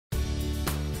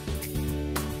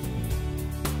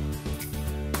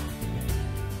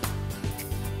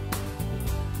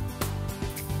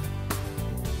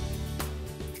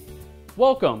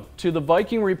Welcome to the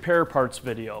Viking repair parts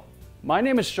video. My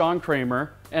name is Sean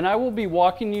Kramer and I will be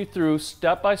walking you through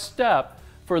step by step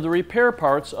for the repair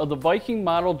parts of the Viking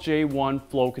Model J-1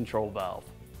 flow control valve.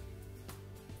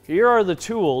 Here are the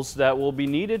tools that will be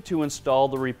needed to install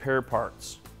the repair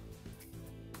parts.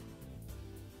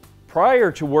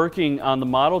 Prior to working on the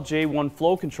Model J-1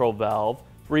 flow control valve,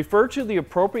 refer to the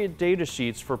appropriate data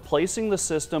sheets for placing the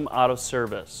system out of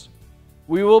service.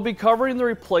 We will be covering the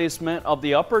replacement of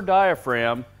the upper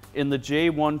diaphragm in the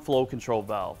J-1 flow control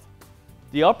valve.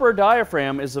 The upper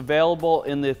diaphragm is available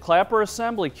in the clapper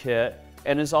assembly kit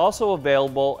and is also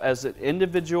available as an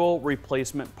individual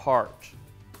replacement part.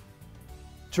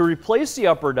 To replace the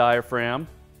upper diaphragm,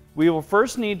 we will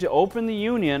first need to open the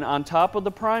union on top of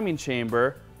the priming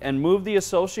chamber and move the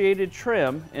associated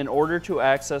trim in order to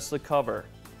access the cover.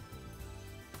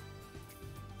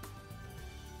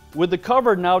 With the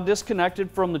cover now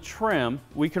disconnected from the trim,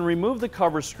 we can remove the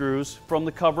cover screws from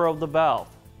the cover of the valve.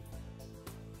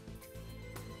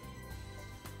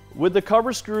 With the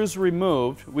cover screws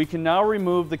removed, we can now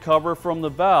remove the cover from the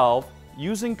valve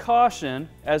using caution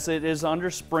as it is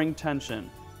under spring tension.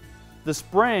 The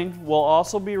spring will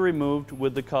also be removed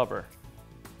with the cover.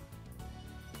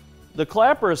 The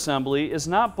clapper assembly is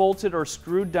not bolted or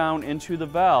screwed down into the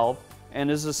valve and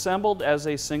is assembled as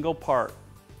a single part.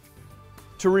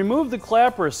 To remove the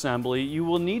clapper assembly, you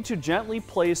will need to gently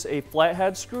place a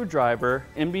flathead screwdriver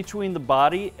in between the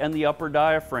body and the upper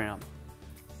diaphragm.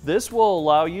 This will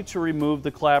allow you to remove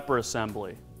the clapper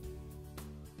assembly.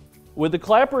 With the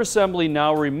clapper assembly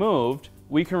now removed,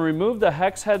 we can remove the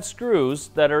hex head screws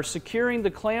that are securing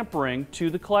the clamp ring to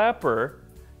the clapper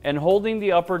and holding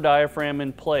the upper diaphragm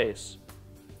in place.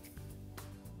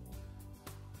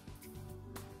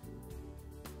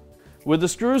 With the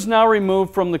screws now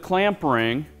removed from the clamp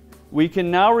ring, we can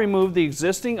now remove the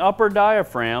existing upper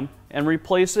diaphragm and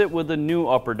replace it with a new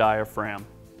upper diaphragm.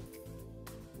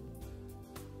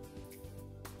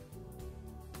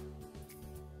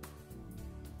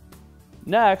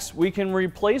 Next, we can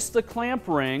replace the clamp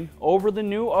ring over the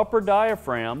new upper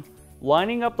diaphragm,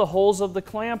 lining up the holes of the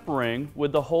clamp ring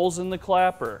with the holes in the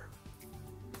clapper.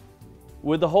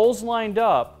 With the holes lined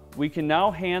up, we can now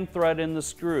hand thread in the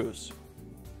screws.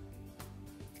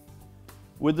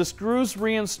 With the screws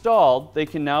reinstalled, they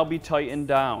can now be tightened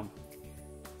down.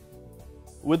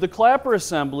 With the clapper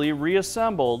assembly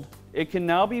reassembled, it can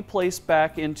now be placed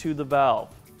back into the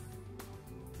valve.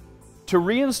 To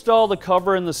reinstall the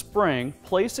cover and the spring,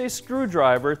 place a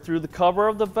screwdriver through the cover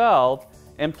of the valve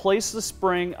and place the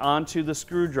spring onto the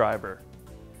screwdriver.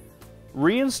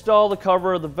 Reinstall the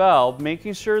cover of the valve,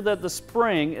 making sure that the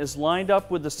spring is lined up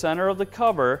with the center of the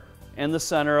cover and the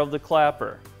center of the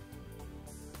clapper.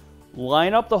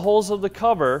 Line up the holes of the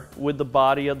cover with the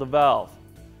body of the valve.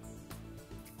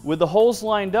 With the holes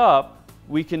lined up,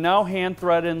 we can now hand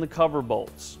thread in the cover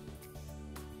bolts.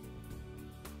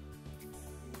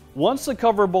 Once the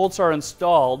cover bolts are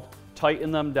installed,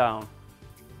 tighten them down.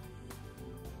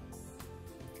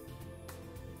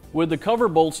 With the cover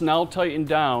bolts now tightened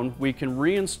down, we can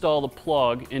reinstall the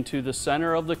plug into the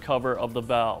center of the cover of the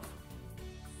valve.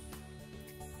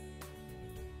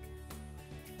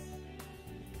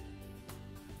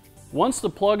 Once the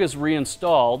plug is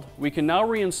reinstalled, we can now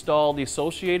reinstall the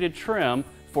associated trim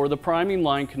for the priming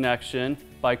line connection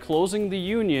by closing the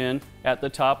union at the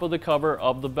top of the cover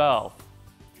of the valve.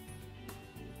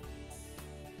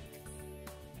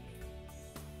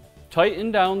 Tighten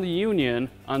down the union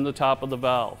on the top of the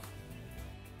valve.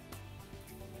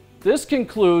 This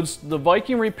concludes the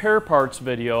Viking repair parts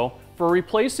video for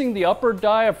replacing the upper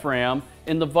diaphragm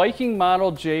in the Viking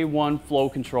Model J-1 flow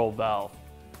control valve.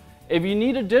 If you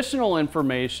need additional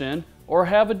information or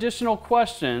have additional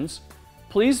questions,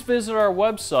 please visit our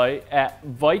website at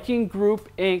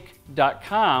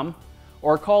vikinggroupinc.com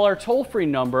or call our toll-free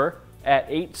number at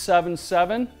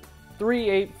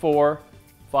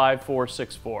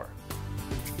 877-384-5464.